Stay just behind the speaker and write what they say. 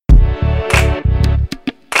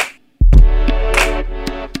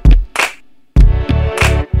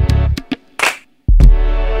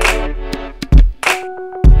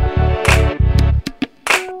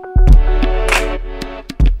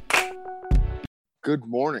Good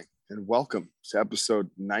morning and welcome to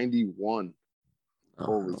episode 91.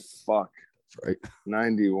 Holy fuck. That's right.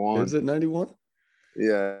 91. Is it 91?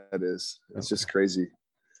 Yeah, it is. It's just crazy.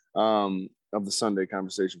 Of the Sunday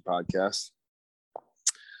Conversation podcast.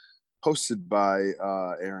 Hosted by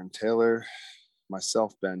Aaron Taylor,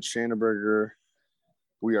 myself, Ben Shanaberger.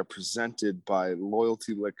 We are presented by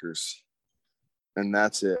Loyalty Liquors. And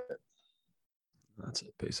that's it. That's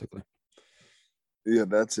it, basically. Yeah,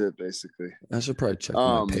 that's it, basically. I should probably check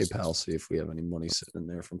my PayPal, see if we have any money sitting in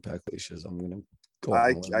there from Pack Leashes. I'm gonna go.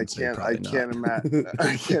 I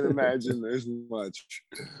can't imagine there's much.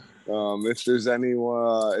 If there's any,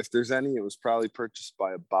 it was probably purchased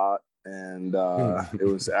by a bot, and it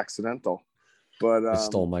was accidental. But I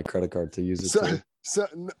stole my credit card to use it. I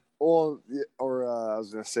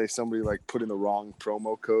was gonna say somebody like put in the wrong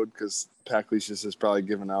promo code because Pack Leashes has probably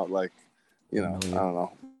given out like, I don't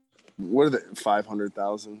know. What are the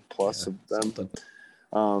 500,000 plus of them?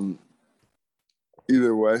 Something.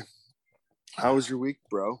 Either way, how was your week,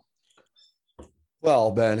 bro? Well,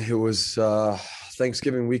 Ben, it was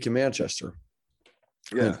Thanksgiving week in Manchester.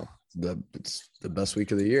 Yeah, it's the best week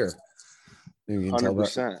of the year. You can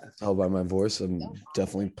 100%. Tell by my voice, I'm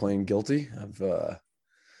definitely playing guilty.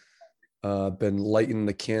 I've been lighting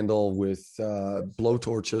the candle with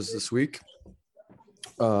blowtorches this week.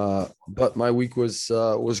 But my week was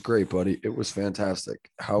great, buddy. It was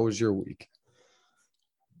fantastic. How was your week?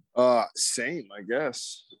 Same, I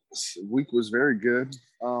guess. This week was very good.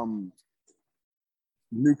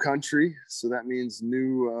 New country, so that means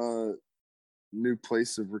new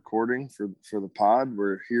place of recording for the pod.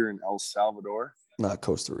 We're here in El Salvador, not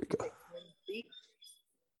Costa Rica.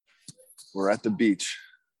 We're at the beach.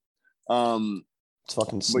 It's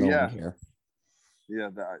fucking snowing here. Yeah,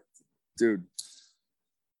 dude.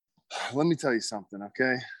 Let me tell you something,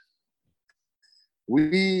 okay?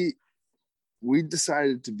 We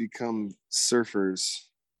decided to become surfers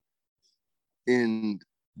in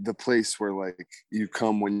the place where like you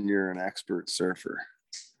come when you're an expert surfer.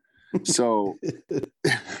 So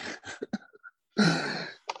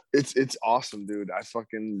it's awesome, dude. I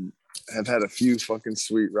fucking have had a few fucking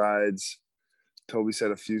sweet rides. Toby's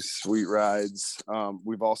had a few sweet rides.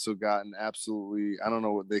 We've also gotten absolutely, I don't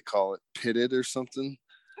know what they call it, pitted or something.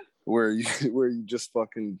 Where you just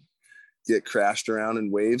fucking get crashed around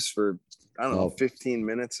in waves for 15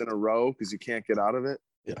 minutes in a row because you can't get out of it.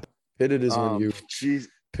 Yeah, pitted is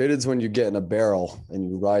when you get in a barrel and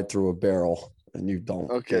you ride through a barrel and you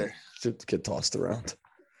don't get tossed around.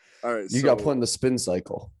 All right, you got put in the spin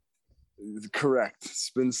cycle. Correct,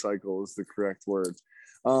 spin cycle is the correct word.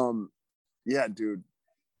 Yeah, dude,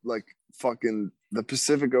 like fucking the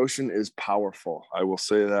Pacific Ocean is powerful. I will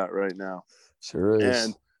say that right now. Sure is.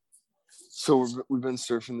 And so we've been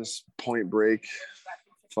surfing this Point Break.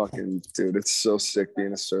 Fucking dude, it's so sick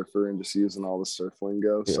being a surfer and just using all the surf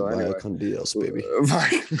lingo. Yeah, so anyway, con Dios, baby.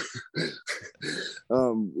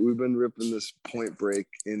 We've been ripping this Point Break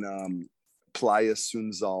in Playa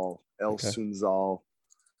Sunzal, Sunzal,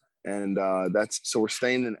 and so we're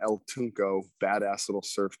staying in El Tunco, badass little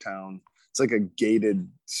surf town. It's like a gated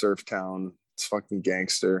surf town. It's fucking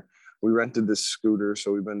gangster. We rented this scooter,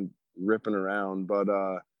 so we've been ripping around, but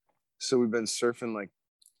so we've been surfing like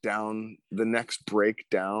down the next break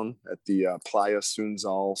down at the Playa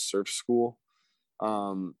Sunzal Surf School.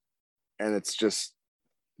 And it's just,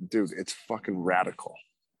 dude, it's fucking radical.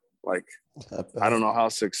 Like, I don't know how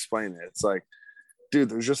else to explain it. It's like, dude,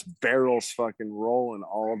 there's just barrels fucking rolling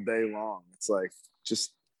all day long. It's like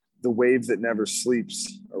just the wave that never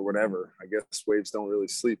sleeps or whatever. I guess waves don't really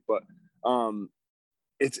sleep, but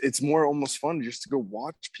it's more almost fun just to go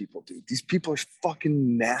watch people, dude. These people are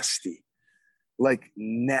fucking nasty, like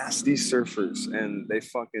nasty surfers, and they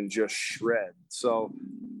fucking just shred. So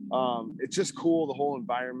it's just cool. The whole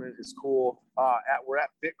environment is cool. We're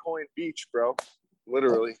at Bitcoin Beach, bro.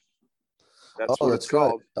 Literally. That's what it's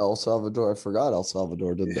called. El Salvador. I forgot El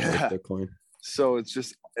Salvador did that with Bitcoin. So it's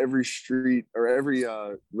just every street or every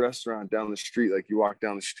restaurant down the street, like you walk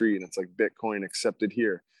down the street and it's like Bitcoin accepted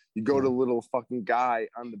here. You go to a little fucking guy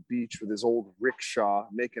on the beach with his old rickshaw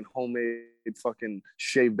making homemade fucking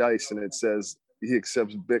shaved ice, and it says he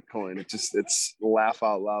accepts Bitcoin. It's laugh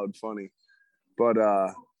out loud funny. But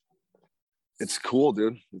it's cool,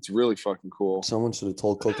 dude. It's really fucking cool. Someone should have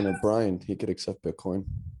told Coconut Brian he could accept Bitcoin.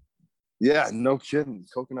 Yeah, no kidding.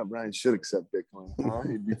 Coconut Brian should accept Bitcoin. Huh?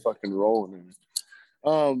 He'd be fucking rolling in it.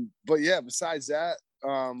 But yeah, besides that,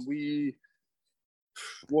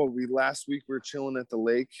 last week we were chilling at the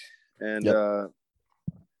lake, and a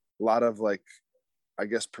lot of like, I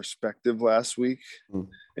guess, perspective last week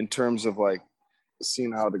in terms of like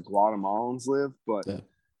seeing how the Guatemalans live. But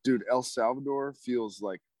dude, El Salvador feels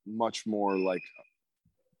like much more like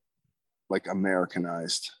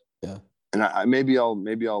Americanized. Yeah. And maybe I'll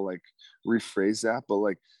like rephrase that, but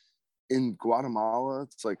like in Guatemala,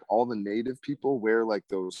 it's like all the native people wear like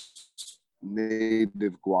those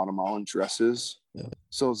native Guatemalan dresses. Yeah.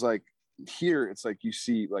 So it's like here, it's like you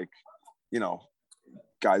see like, you know,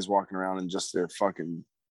 guys walking around in just their fucking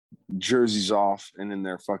jerseys off and in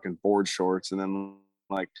their fucking board shorts, and then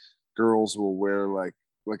like girls will wear like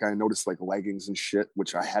I noticed like leggings and shit,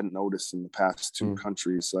 which I hadn't noticed in the past two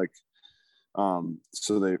countries. Like,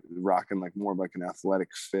 so they rocking like more of like an athletic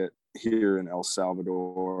fit here in El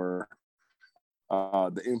Salvador.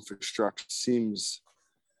 The infrastructure seems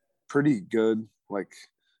pretty good, like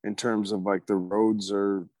in terms of like the roads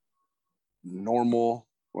are normal,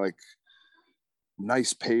 like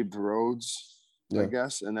nice paved roads, I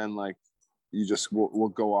guess. And then like you just we'll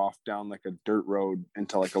go off down like a dirt road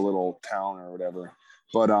into like a little town or whatever.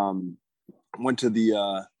 But went to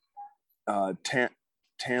the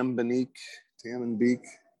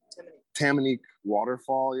Tamanique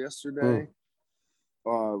waterfall yesterday,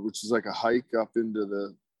 which is like a hike up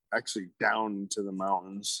into down into the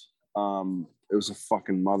mountains. It was a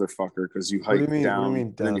fucking motherfucker because you hike down. What do you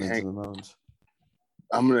mean down into the mountains?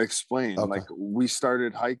 I'm gonna explain. Okay. Like we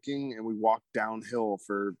started hiking and we walked downhill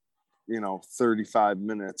for 35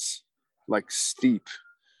 minutes, like steep.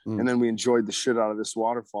 And then we enjoyed the shit out of this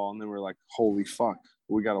waterfall, and then we're like, holy fuck,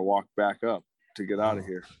 we got to walk back up to get out of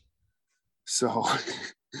here. So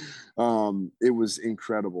it was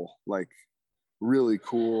incredible, like really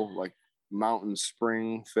cool, like mountain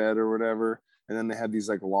spring fed or whatever. And then they had these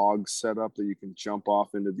like logs set up that you can jump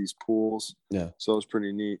off into these pools. Yeah. So it was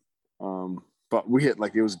pretty neat. But we hit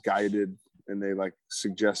like, it was guided, and they like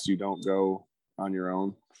suggest you don't go on your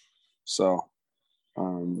own. So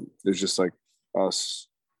there's just like us,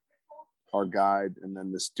 our guide, and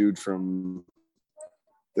then this dude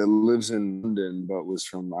that lives in London but was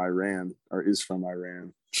from Iran, or is from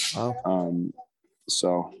Iran. Oh.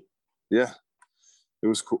 So yeah, it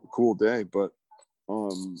was cool day. But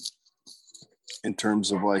in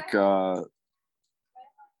terms of like the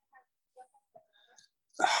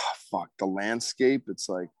landscape, it's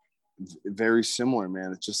like very similar,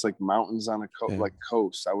 man. It's just like mountains on a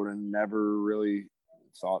coast. I would have never really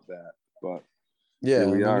thought that, but yeah,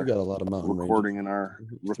 we are. You got a lot of mountain recording in our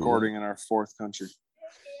fourth country.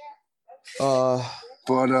 No,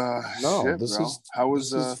 shit, this bro. is how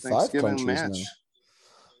was Thanksgiving match? Now.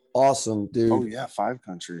 Awesome, dude. Oh yeah, 5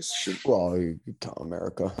 countries. Shit. Well, you count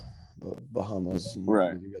America, Bahamas,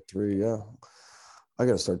 right? You got 3. Yeah, I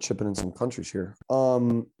got to start chipping in some countries here.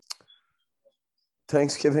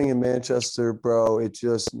 Thanksgiving in Manchester, bro. It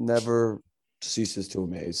just never ceases to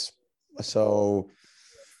amaze. So,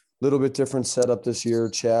 little bit different setup this year.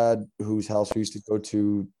 Chad, whose house we used to go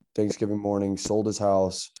to Thanksgiving morning, sold his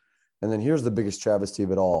house. And then here's the biggest travesty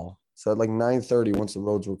of it all. So at like 9:30, once the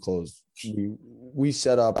roads were closed, we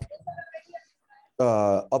set up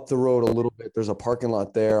the road a little bit. There's a parking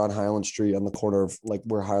lot there on Highland Street on the corner of like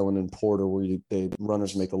where Highland and Porter, where the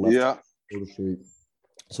runners make a left. Yeah. Porter Street.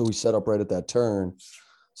 So we set up right at that turn.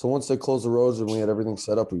 So once they closed the roads and we had everything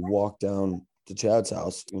set up, we walked down to Chad's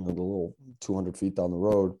house, the little 200 feet down the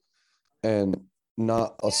road, and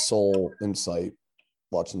not a soul in sight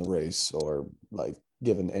watching the race or like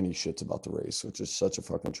giving any shits about the race, which is such a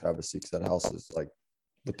fucking travesty because that house is like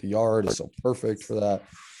with the yard is so perfect for that.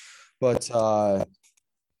 But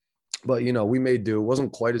we made do. It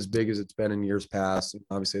wasn't quite as big as it's been in years past. And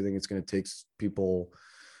obviously, I think it's going to take people,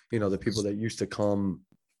 the people that used to come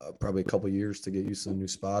probably a couple of years to get used to the new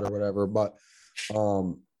spot or whatever. But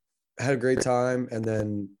had a great time. And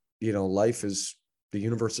then, the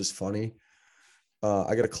universe is funny.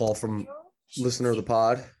 I got a call from listener of the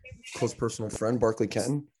pod, close personal friend, Barkley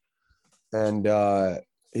Kenton. And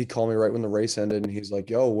he called me right when the race ended, and he's like,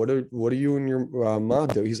 yo, what are you and your mom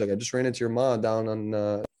do? He's like, I just ran into your mom down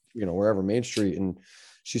on, wherever, Main Street. And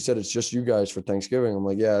she said, it's just you guys for Thanksgiving. I'm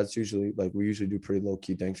like, yeah, it's usually like, we usually do pretty low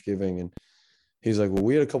key Thanksgiving. And he's like, well,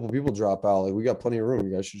 we had a couple people drop out. Like, we got plenty of room.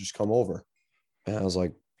 You guys should just come over. And I was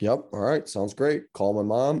like, yep. All right. Sounds great. Call my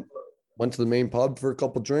mom, went to the main pub for a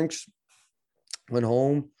couple drinks, went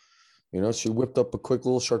home. She whipped up a quick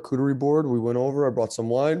little charcuterie board. We went over. I brought some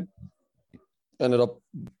wine. Ended up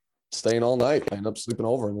staying all night. I ended up sleeping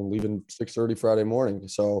over and then leaving 6:30 Friday morning.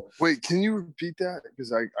 So wait, can you repeat that?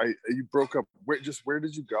 Because you broke up. Where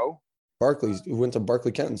did you go? Barkley's. We went to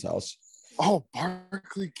Barkley Kenton's house. Oh,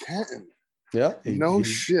 Barkley Kenton. Yeah. He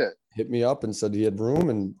shit. Hit me up and said he had room,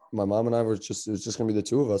 and my mom and I it was just gonna be the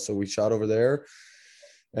two of us. So we shot over there.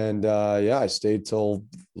 And yeah, I stayed till,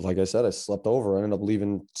 like I said, I slept over. I ended up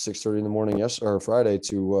leaving 6:30 in the morning or Friday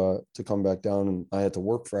to come back down, and I had to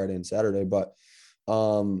work Friday and Saturday. But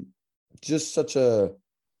just such a,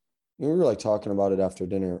 we were like talking about it after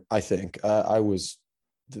dinner. I think I was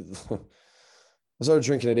I started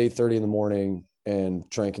drinking at 8:30 in the morning and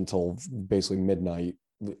drank until basically midnight.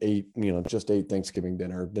 Ate, just ate Thanksgiving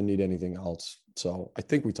dinner. Didn't eat anything else. So I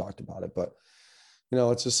think we talked about it, but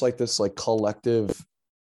it's just like this like collective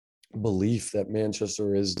belief that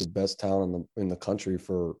Manchester is the best town in the country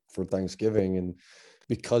for Thanksgiving. And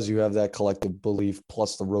because you have that collective belief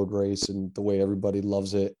plus the road race and the way everybody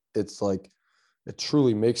loves it, it's like it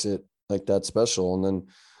truly makes it like that special. And then,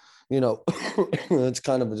 it's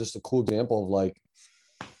kind of just a cool example of like,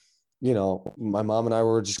 my mom and I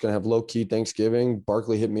were just going to have low key Thanksgiving.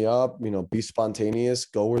 Barkley hit me up, be spontaneous,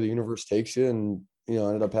 go where the universe takes you. And,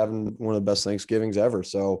 ended up having one of the best Thanksgivings ever.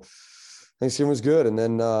 So Thanksgiving was good. And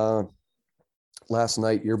then last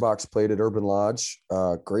night, Earbox played at Urban Lodge.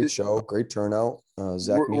 Great show, great turnout.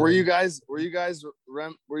 Zach, were you guys?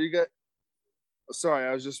 Sorry,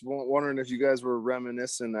 I was just wondering if you guys were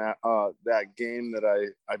reminiscing that that game that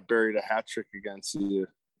I buried a hat trick against you,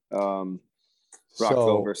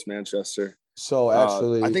 Rockville versus Manchester. So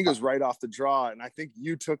actually, I think it was right off the draw, and I think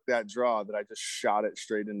you took that draw that I just shot it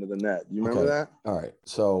straight into the net. You remember that? All right.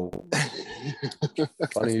 So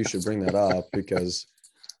funny you should bring that up because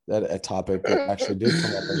that a topic that actually did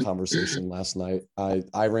come up in conversation last night.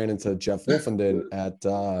 I ran into Jeff Wolfenden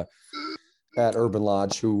at Urban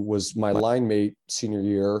Lodge, who was my line mate senior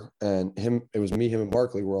year, and it was me, him, and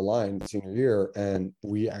Barkley were aligned senior year, and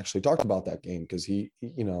we actually talked about that game because he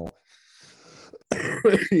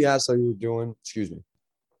he asked how you were doing. Excuse me.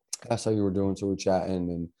 Asked how you were doing, so we're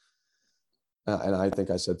chatting, and I think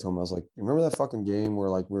I said to him, I was like, remember that fucking game where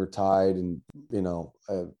like we were tied and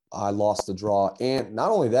I lost the draw, and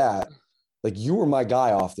not only that, like you were my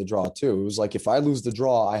guy off the draw too. It was like if I lose the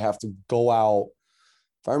draw, I have to go out.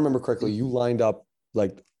 If I remember correctly, you lined up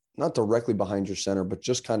like not directly behind your center, but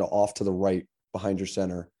just kind of off to the right behind your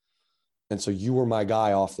center. And so you were my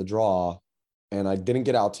guy off the draw, and I didn't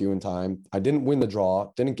get out to you in time. I didn't win the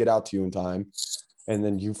draw, didn't get out to you in time. And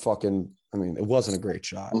then you it wasn't a great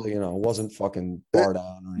shot. It wasn't fucking bar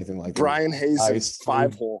down or anything like that. Brian Hayes,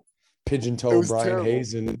 5-hole. Pigeon toe Brian terrible.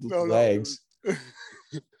 Hayes and legs. No.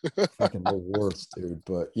 Fucking the worst, dude.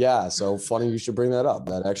 But yeah, so funny you should bring that up.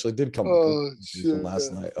 That actually did come up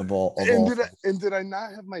last night. Did I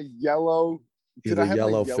not have my yellow? Did I have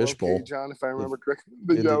yellow my yellow fishbowl, John? If I remember correctly,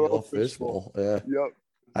 the yellow fishbowl. Yeah.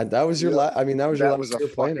 Yep. That was your last. That was your last year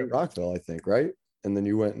playing at Rockville, I think, right? And then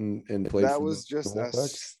you went and played. That was just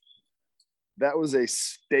that was a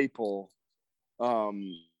staple. What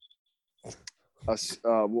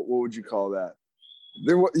would you call that?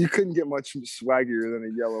 You couldn't get much swaggier than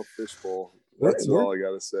a yellow fishbowl. That's all I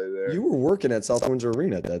got to say there. You were working at South Windsor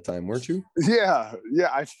Arena at that time, weren't you? Yeah.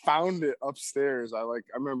 I found it upstairs. I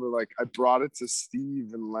remember I brought it to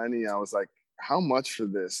Steve and Lenny. I was like, how much for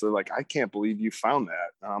this? They're like, I can't believe you found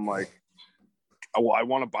that. And I'm like, well, I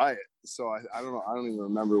want to buy it. So I don't know. I don't even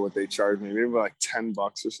remember what they charged me. Maybe like $10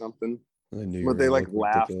 or something. But they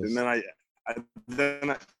laughed, and then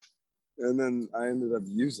I ended up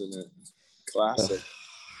using it. Classic.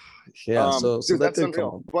 Yeah. So that's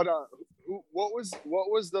unreal. But what was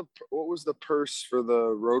the purse for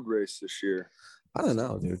the road race this year? I don't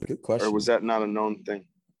know, dude. Good question. Or was that not a known thing?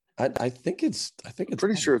 I think it's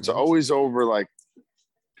pretty sure it's always over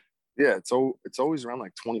it's always around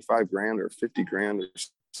like 25 grand or 50 grand or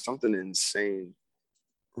something insane.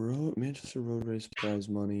 Manchester road race prize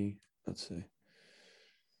money. Let's see.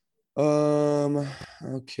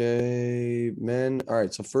 Okay, men. All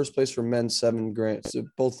right, so first place for men, $7,000. So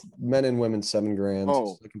both men and women, $7,000.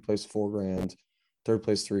 Oh. Second place, $4,000. Third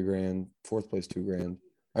place, $3,000. Fourth place, $2,000.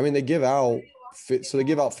 They give out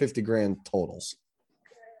 50 grand totals.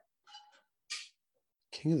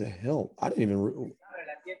 King of the Hill. I didn't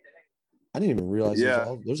even realize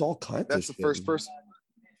there's all kinds. That's of the first person.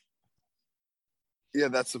 Yeah,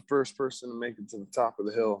 that's the first person to make it to the top of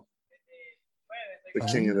the hill. The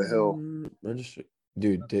King of the Hill.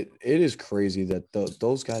 Dude, it is crazy that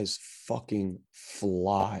those guys fucking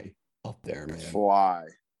fly up there, man. Fly.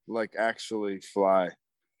 Actually fly.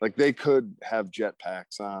 They could have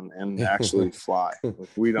jetpacks on and actually fly.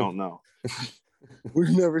 We don't know.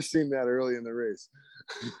 We've never seen that early in the race.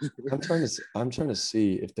 I'm trying to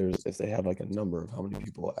see if they have a number of how many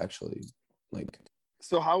people actually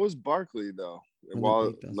So how was Barkley though?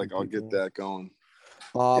 Well, I'll get that going.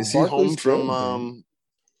 Is he Barkley's home from?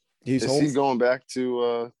 He going back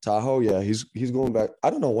to Tahoe? Yeah, he's going back. I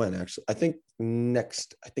don't know when actually. I think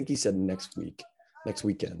he said next week. next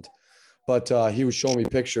weekend. But he was showing me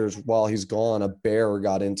pictures while he's gone. A bear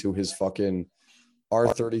got into his fucking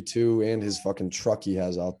R32 and his fucking truck he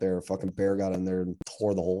has out there. Fucking bear got in there and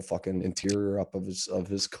tore the whole fucking interior up of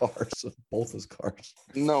his cars, both his cars.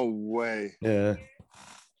 No way. Yeah.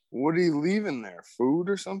 What are you leaving there? Food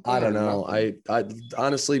or something? I don't know. I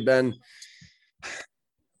honestly, Ben,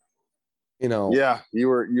 Yeah, you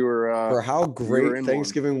were for how great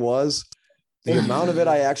Thanksgiving was, the amount of it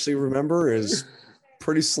I actually remember is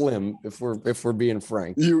pretty slim, if we're being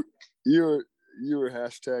frank. You were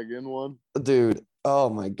hashtag in one, dude. Oh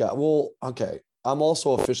my God. Well, okay. I'm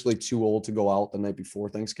also officially too old to go out the night before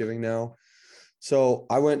Thanksgiving now. So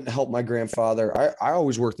I went and helped my grandfather. I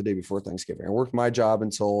always worked the day before Thanksgiving. I worked my job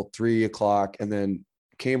until 3:00 and then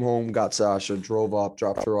came home, got Sasha, drove up,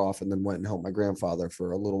 dropped her off, and then went and helped my grandfather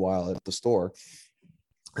for a little while at the store.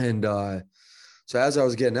 And so as I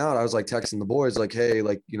was getting out, I was like texting the boys, like, hey,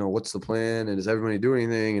 like, what's the plan? And is everybody doing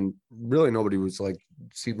anything? And really nobody was like,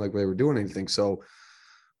 seemed like they were doing anything. So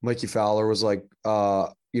Mikey Fowler was like,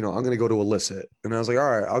 I'm going to go to Illicit. And I was like, all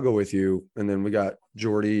right, I'll go with you. And then we got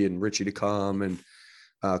Jordy and Richie to come, and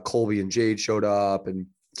Colby and Jade showed up. And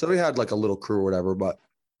so we had like a little crew or whatever, but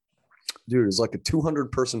dude, it's like a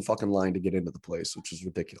 200-person fucking line to get into the place, which is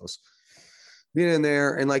ridiculous. Being in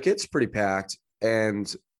there, and like, it's pretty packed.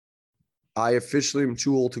 And I officially am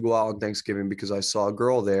too old to go out on Thanksgiving because I saw a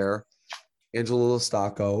girl there, Angela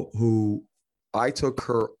Listacco, who I took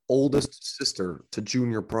her oldest sister to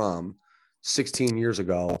junior prom 16 years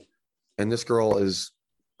ago. And this girl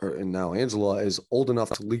and now Angela is old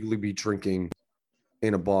enough to legally be drinking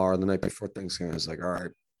in a bar the night before Thanksgiving. It's like, all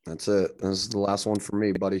right, that's it. This is the last one for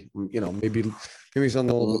me, buddy. Maybe something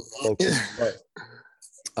a little bit focused. But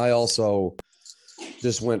I also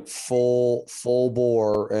just went full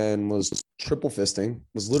bore and was triple fisting,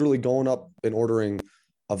 was literally going up and ordering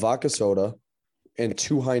a vodka soda and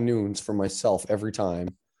 2 high noons for myself every time.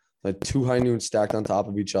 Like 2 high noons stacked on top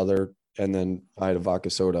of each other. And then I had a vodka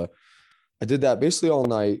soda. I did that basically all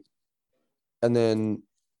night. And then,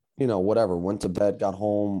 whatever, went to bed, got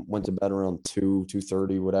home, went to bed around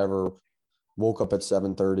 2:30, whatever, woke up at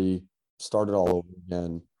 7:30, started all over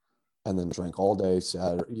again, and then drank all day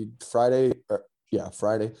Friday.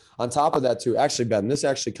 On top of that too, actually, Ben, this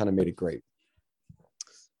actually kind of made it great.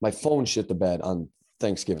 My phone shit the bed on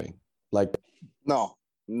Thanksgiving. Like, no,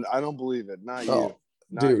 I don't believe it. Not you,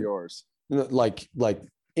 not dude, yours. Like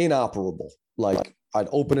inoperable. Like, I'd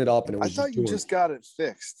open it up and it was. I thought you just got it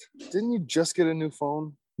fixed. Didn't you just get a new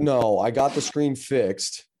phone? No, I got the screen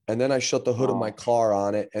fixed, and then I shut the hood of my car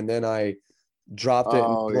on it, and then I dropped it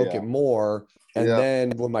and broke it more. And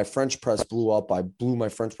then when my French press blew up, I blew my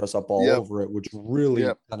French press up all over it, which really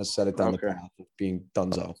kind of set it down the path of being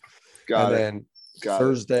donezo. Then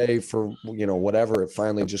Thursday for, whatever, it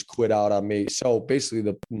finally just quit out on me. So basically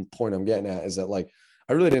the point I'm getting at is that, like,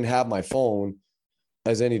 I really didn't have my phone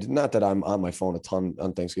not that I'm on my phone a ton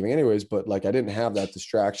on Thanksgiving anyways, but like, I didn't have that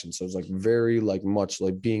distraction. So it was like very like much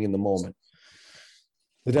like being in the moment.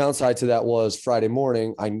 The downside to that was Friday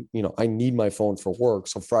morning, I need my phone for work.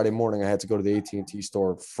 So Friday morning I had to go to the AT&T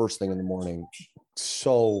store first thing in the morning,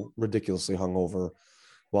 so ridiculously hungover,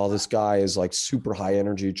 while this guy is like super high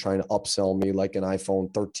energy trying to upsell me like an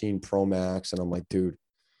iPhone 13 Pro Max. And I'm like, dude,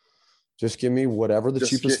 just give me whatever the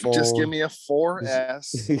cheapest phone. Just give me a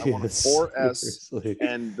 4S. I want a 4S. Seriously.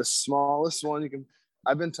 And the smallest one you can.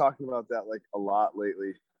 I've been talking about that like a lot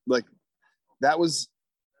lately. Like, that was,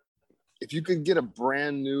 if you could get a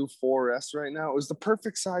brand new 4S right now, it was the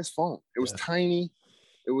perfect size phone. It was tiny.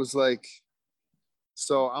 It was like,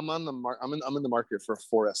 so I'm on the I'm in the market for a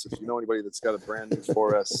 4S. If you know anybody that's got a brand new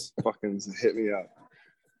 4S, fucking hit me up.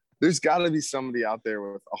 There's got to be somebody out there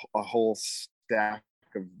with a whole stack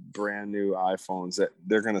of brand new iPhones that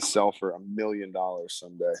they're going to sell for $1 million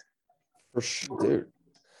someday. For sure, dude.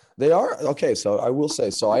 They are. Okay. So I will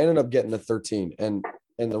say, I ended up getting a 13, and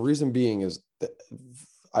the reason being is that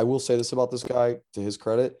I will say this about this guy, to his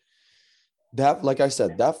credit, that, like I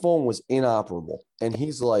said, that phone was inoperable. And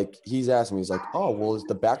he's asking me, he's like, oh, well, is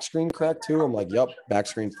the back screen cracked too? I'm like, yep, back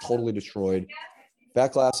screen's totally destroyed.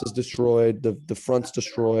 Back glass is destroyed. The front's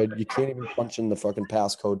destroyed. You can't even punch in the fucking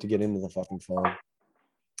passcode to get into the fucking phone.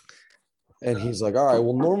 And he's like, all right,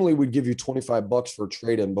 well, normally we'd give you $25 for a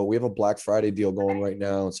trade-in, but we have a Black Friday deal going right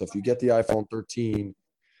now. So if you get the iPhone 13,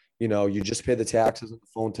 you just pay the taxes on the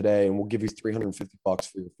phone today, and we'll give you $350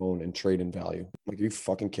 for your phone in trade-in value. I'm like, are you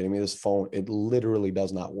fucking kidding me? This phone, it literally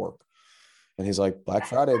does not work. And he's like, Black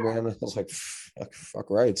Friday, man. I was like, fuck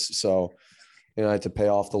right. So, I had to pay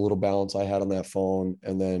off the little balance I had on that phone,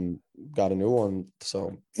 and then got a new one.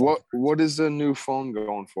 So what is the new phone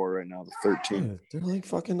going for right now? The 13. they're like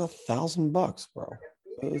fucking $1,000, bro.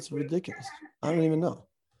 It's ridiculous. I don't even know.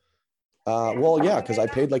 Well, yeah, because I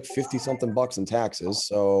paid like 50 something bucks in taxes.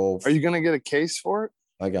 So Are you gonna get a case for it?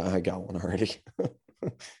 I got one already.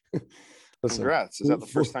 Listen, Congrats. Is that the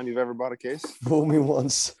first time you've ever bought a case? fool me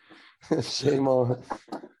once. Shame on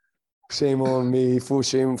me.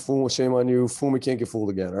 Shame on you. Fool me can't get fooled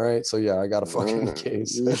again. All right. So yeah, I got a fucking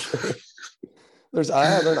case. they're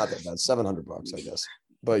not that bad. $700, I guess.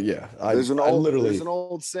 But yeah, there's an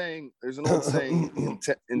old saying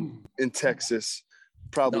in Texas,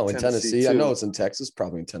 probably no, in Tennessee. Too. I know it's in Texas,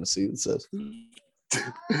 probably in Tennessee. It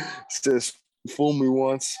says, fool me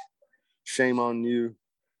once, shame on you.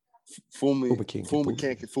 Fool me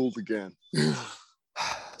can't get fooled again.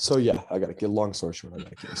 So yeah, I got to get long story short. I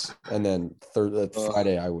got a case, and then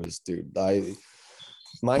Friday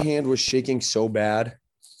my hand was shaking so bad,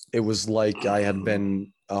 it was like I had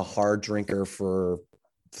been a hard drinker for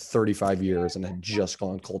 35 years and had just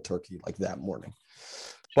gone cold turkey like that morning.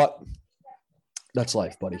 But that's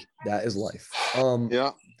life, buddy. That is life.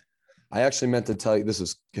 Yeah. I actually meant to tell you,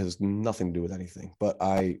 this has nothing to do with anything, but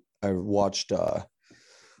I watched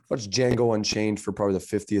Django Unchained for probably the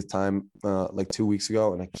 50th time, like 2 weeks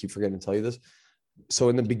ago. And I keep forgetting to tell you this. So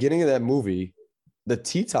in the beginning of that movie, the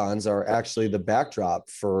Tetons are actually the backdrop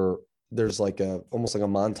for, there's like almost like a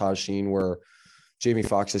montage scene where Jamie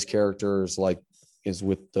Foxx's character is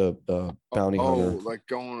with the bounty hunter. Like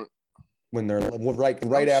going when they're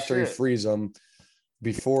right after he frees them,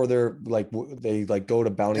 before they're they go to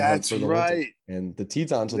bounty hunt for the winter. And the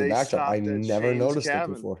Tetons are the backdrop. I never noticed it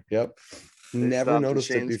before. Yep. Never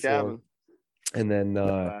noticed it before. Cabin. And then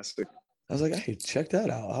I was like, hey, check that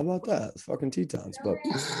out. How about that? It's fucking Tetons. But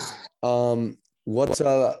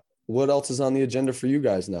what else is on the agenda for you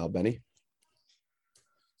guys now, Benny?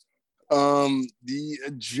 The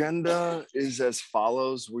agenda is as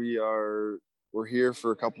follows. We're here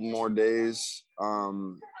for a couple more days.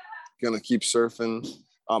 Gonna keep surfing.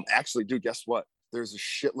 Actually, dude, guess what? There's a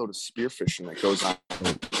shitload of spearfishing that goes on.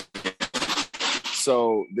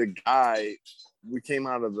 So the guy, we came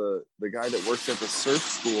out of the guy that works at the surf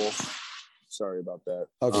school. Sorry about that.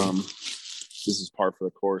 Okay. This is par for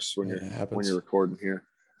the course when you're recording here.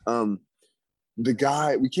 The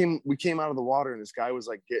guy, we came out of the water and this guy was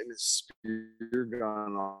like getting his spear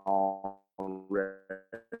gun all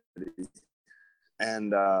ready.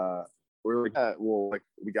 And we were like,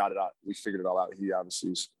 we got it out. We figured it all out. He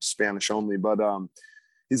obviously was Spanish only, but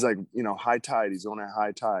he's like, high tide. He's on at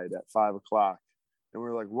high tide at 5:00. And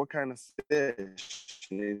we're like, what kind of fish?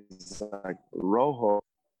 And he's like, rojo.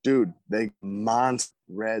 Dude, they monster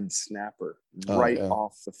red snapper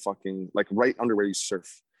off the fucking, right under where you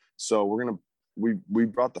surf. So we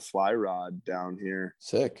brought the fly rod down here.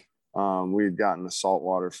 Sick. We had gotten a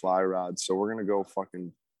saltwater fly rod. So we're going to go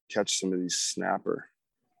fucking catch some of these snapper.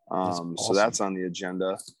 Awesome. So that's on the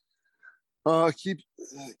agenda. Keep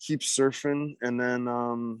surfing. And then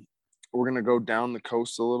we're going to go down the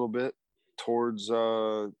coast a little bit towards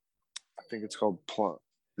I think it's called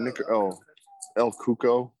El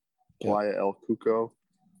Cuco, Playa El Cuco,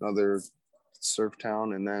 another surf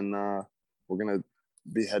town, and then we're gonna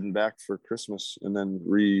be heading back for Christmas, and then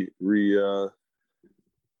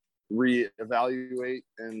reevaluate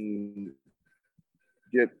and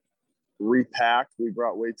get repacked. We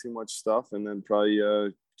brought way too much stuff, and then probably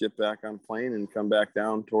get back on plane and come back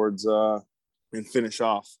down towards and finish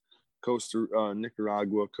off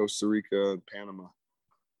Nicaragua, Costa Rica, and Panama.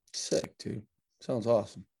 Sick, dude. Sounds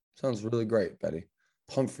awesome. Sounds really great, Betty.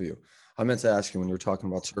 Pumped for you. I meant to ask you when you were talking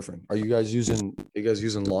about surfing. Are you guys using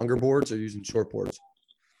longer boards or using short boards?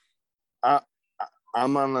 I'm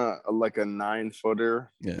on a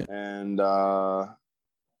 9-footer. Yeah. And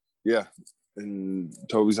and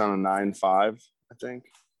Toby's on a 9.5, I think.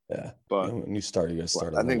 Yeah. But when you guys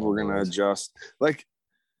start. I think we're gonna adjust. Like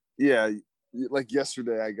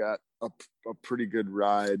yesterday I got a pretty good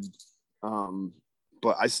ride.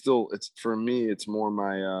 But it's more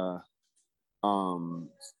my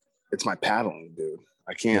it's my paddling, dude.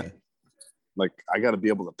 I can't I got to be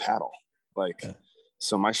able to paddle.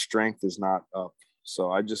 So my strength is not up. So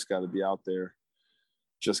I just got to be out there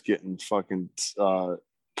just getting fucking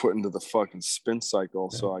put into the fucking spin cycle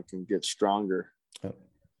so I can get stronger.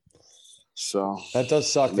 So that does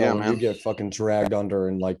suck though, when you get fucking dragged under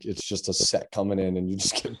and it's just a set coming in and you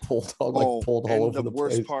just get pulled all over the place. The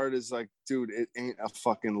worst part is dude, it ain't a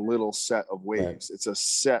fucking little set of waves. It's a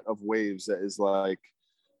set of waves that is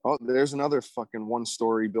Oh, there's another fucking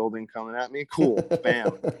 1-story building coming at me. Cool.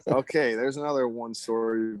 Bam. Okay, there's another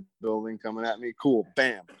 1-story building coming at me. Cool.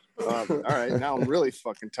 Bam. All right, now I'm really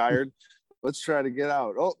fucking tired. Let's try to get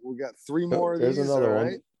out. Oh, we got 3 more of There's these. another All one.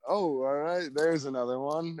 right. Oh, all right. There's another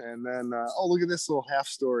one. And then, oh, look at this little half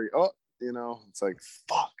story. Oh, it's like,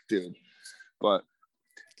 fuck, dude. But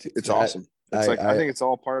it's awesome. It's I think it's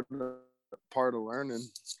all part of learning.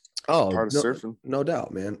 Oh, part of surfing. No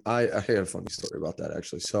doubt, man. I had a funny story about that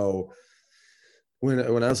actually. So when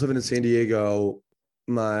I was living in San Diego,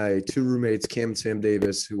 my 2 roommates, Cam and Sam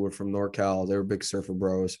Davis, who were from NorCal, they were big surfer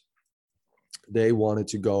bros. They wanted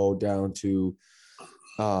to go down to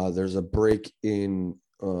there's a break in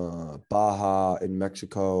Baja in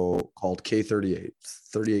Mexico called K38,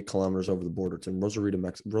 38 kilometers over the border. It's in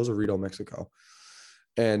Rosarito, Mexico.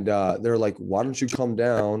 And they're like, why don't you come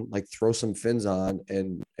down, like throw some fins on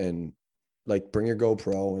and like bring your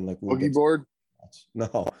GoPro and like boogie board?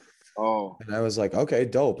 No. Oh. And I was like, okay,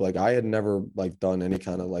 dope. Like I had never like done any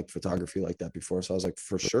kind of like photography like that before. So I was like,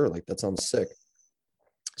 for sure, like that sounds sick.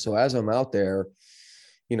 So as I'm out there,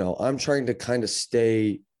 I'm trying to kind of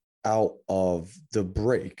stay out of the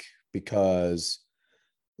break because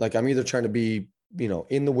like I'm either trying to be,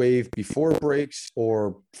 in the wave before it breaks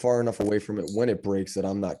or far enough away from it when it breaks that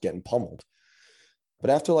I'm not getting pummeled. But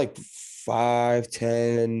after like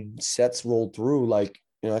 5-10 sets rolled through, like,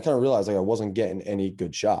 I kind of realized like I wasn't getting any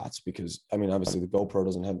good shots because obviously the GoPro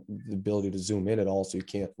doesn't have the ability to zoom in at all. So you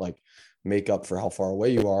can't like make up for how far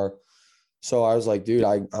away you are. So I was like, dude,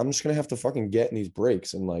 I'm just going to have to fucking get in these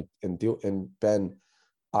breaks and Ben,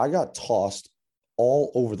 I got tossed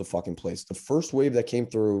all over the fucking place. The first wave that came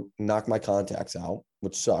through knocked my contacts out,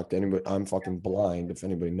 which sucked. I'm fucking blind if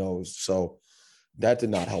anybody knows. So that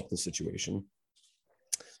did not help the situation.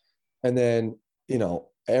 And then,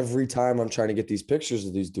 every time I'm trying to get these pictures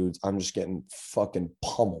of these dudes, I'm just getting fucking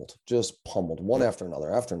pummeled, just pummeled one after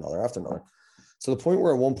another, after another, after another. So the point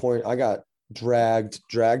where at one point I got dragged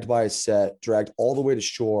by a set, dragged all the way to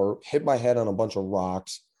shore, hit my head on a bunch of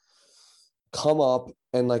rocks, come up,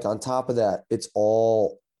 and like on top of that, it's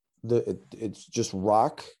just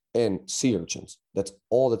rock and sea urchins. That's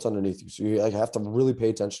all that's underneath you. So you like have to really pay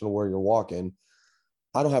attention to where you're walking.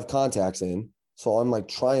 I don't have contacts in, so I'm like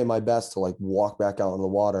trying my best to like walk back out in the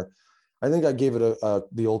water. I think I gave it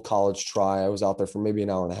the old college try. I was out there for maybe an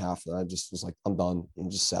hour and a half, and I just was like, I'm done,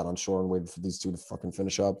 and just sat on shore and waited for these 2 to fucking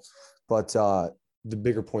finish up. But the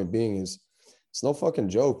bigger point being is, it's no fucking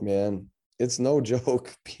joke, man. It's no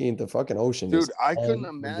joke being the fucking ocean. Dude, I couldn't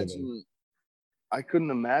imagine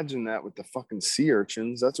that with the fucking sea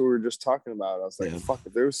urchins. That's what we were just talking about. I was like, fuck,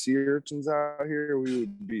 if there were sea urchins out here, we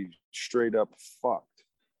would be straight up fucked.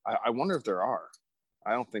 I wonder if there are.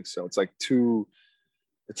 I don't think so. It's like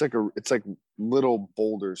it's like little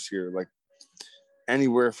boulders here, like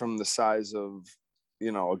anywhere from the size of,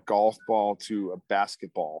 a golf ball to a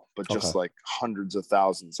basketball, but just like hundreds of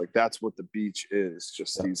thousands. Like that's what the beach is,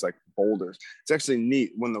 just these like boulders. It's actually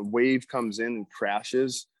neat when the wave comes in and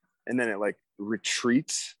crashes and then it like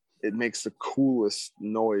retreats. It makes the coolest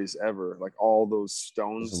noise ever. Like all those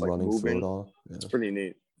stones like moving. Yeah. It's pretty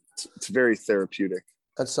neat. It's very therapeutic.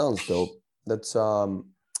 That sounds dope. That's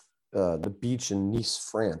the beach in Nice,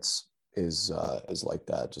 France is like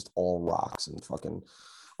that, just all rocks and fucking,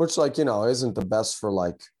 which like, isn't the best for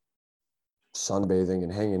like sunbathing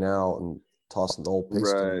and hanging out and tossing the old pig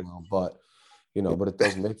skin around, but it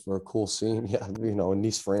does make for a cool scene. Yeah, in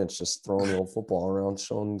Nice, France, just throwing the old football around,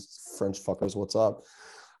 showing French fuckers what's up.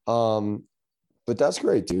 But that's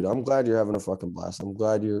great, dude. I'm glad you're having a fucking blast. I'm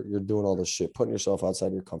glad you're doing all this shit, putting yourself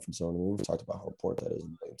outside your comfort zone. I mean, we've talked about how important that is a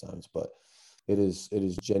million times, but it is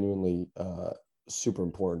genuinely super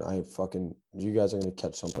important. You guys are going to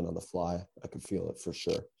catch something on the fly. I can feel it for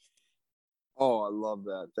sure. Oh, I love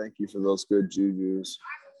that. Thank you for those good jujus.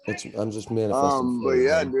 I'm just manifesting. But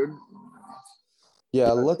yeah, man. Dude.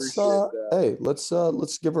 Yeah, let's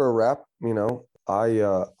give her a wrap.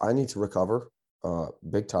 I need to recover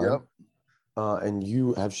big time. Yep. And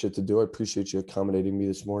you have shit to do. I appreciate you accommodating me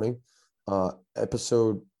this morning.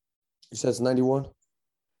 Episode, you said it's 91?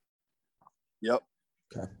 Yep.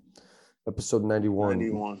 Okay. Episode 91.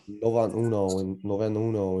 91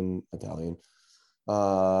 in Italian.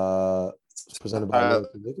 It's presented by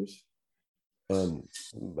Lakers. And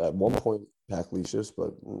at one point, Pack Leashes,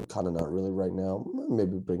 but kind of not really right now.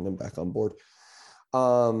 Maybe bring them back on board.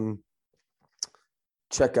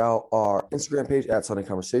 Check out our Instagram page at Sunday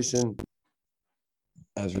Conversation.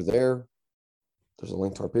 As you're there, there's a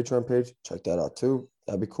link to our Patreon page. Check that out too.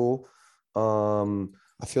 That'd be cool.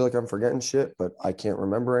 I feel like I'm forgetting shit, but I can't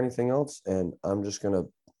remember anything else, and I'm just gonna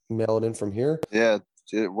mail it in from here. Yeah,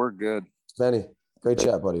 we're good. Benny, Great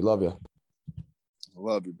chat, buddy. Love you.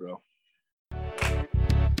 Love you, bro.